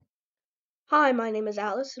Hi, my name is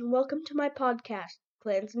Alice, and welcome to my podcast,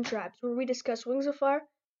 Clans and Tribes, where we discuss Wings of Fire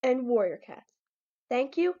and Warrior Cats.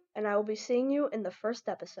 Thank you, and I will be seeing you in the first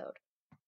episode.